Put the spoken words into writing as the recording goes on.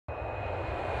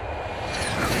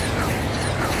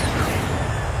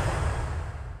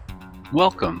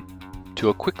Welcome to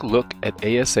a quick look at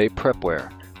ASA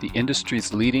Prepware, the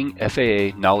industry's leading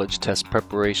FAA Knowledge Test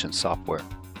Preparation software.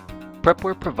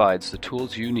 Prepware provides the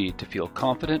tools you need to feel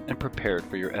confident and prepared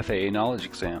for your FAA knowledge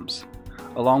exams.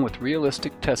 Along with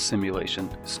realistic test simulation,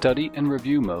 study and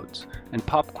review modes, and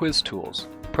pop quiz tools,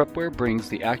 Prepware brings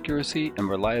the accuracy and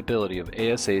reliability of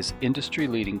ASA's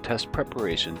industry-leading test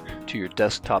preparation to your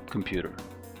desktop computer.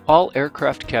 All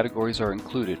aircraft categories are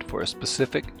included for a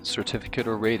specific certificate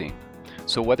or rating.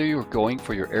 So whether you're going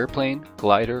for your airplane,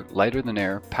 glider, lighter than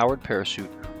air, powered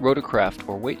parachute, rotorcraft,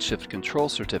 or weight shift control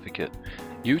certificate,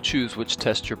 you choose which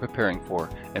test you're preparing for,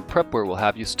 and Prepware will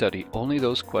have you study only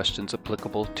those questions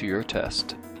applicable to your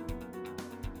test.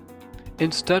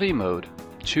 In study mode,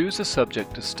 choose a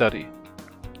subject to study.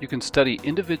 You can study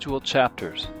individual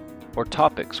chapters or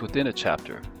topics within a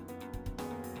chapter.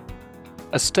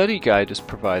 A study guide is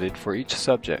provided for each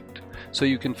subject, so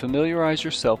you can familiarize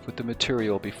yourself with the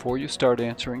material before you start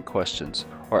answering questions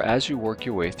or as you work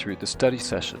your way through the study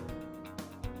session.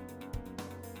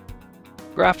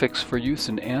 Graphics for use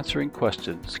in answering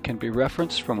questions can be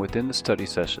referenced from within the study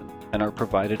session and are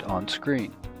provided on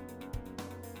screen.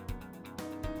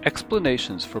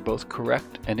 Explanations for both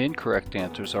correct and incorrect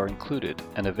answers are included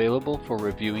and available for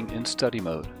reviewing in study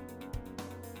mode.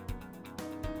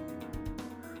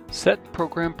 Set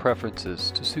program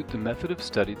preferences to suit the method of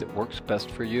study that works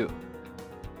best for you.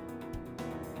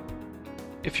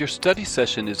 If your study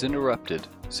session is interrupted,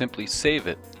 simply save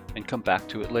it and come back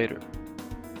to it later.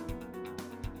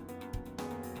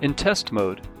 In test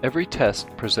mode, every test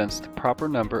presents the proper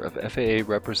number of FAA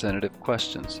representative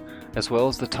questions, as well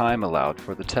as the time allowed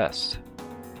for the test.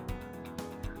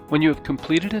 When you have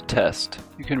completed a test,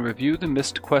 you can review the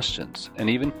missed questions and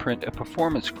even print a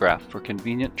performance graph for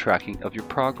convenient tracking of your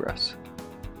progress.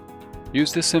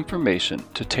 Use this information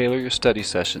to tailor your study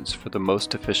sessions for the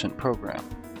most efficient program.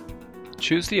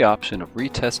 Choose the option of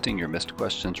retesting your missed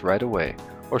questions right away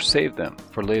or save them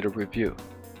for later review.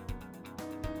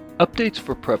 Updates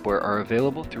for Prepware are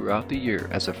available throughout the year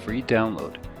as a free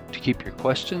download to keep your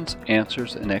questions,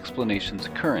 answers, and explanations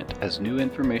current as new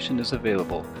information is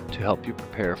available to help you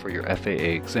prepare for your FAA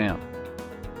exam.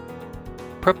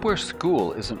 Prepware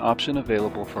School is an option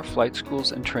available for flight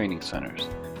schools and training centers.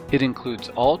 It includes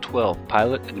all 12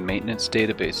 pilot and maintenance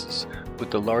databases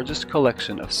with the largest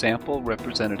collection of sample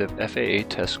representative FAA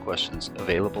test questions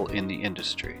available in the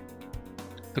industry.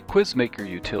 The Quizmaker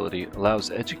utility allows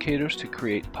educators to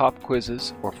create pop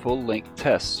quizzes or full-length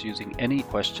tests using any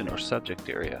question or subject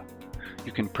area.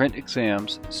 You can print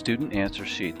exams, student answer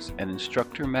sheets, and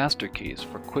instructor master keys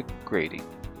for quick grading.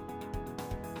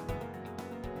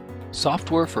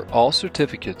 Software for all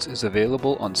certificates is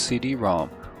available on CD-ROM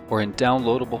or in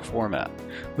downloadable format,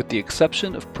 with the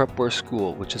exception of Prepware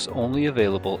School, which is only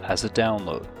available as a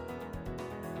download.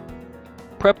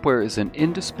 Prepware is an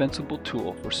indispensable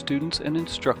tool for students and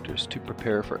instructors to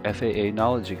prepare for FAA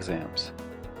knowledge exams.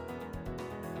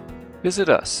 Visit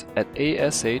us at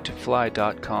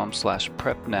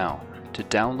asatofly.com/prep now to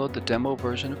download the demo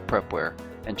version of Prepware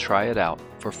and try it out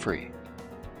for free.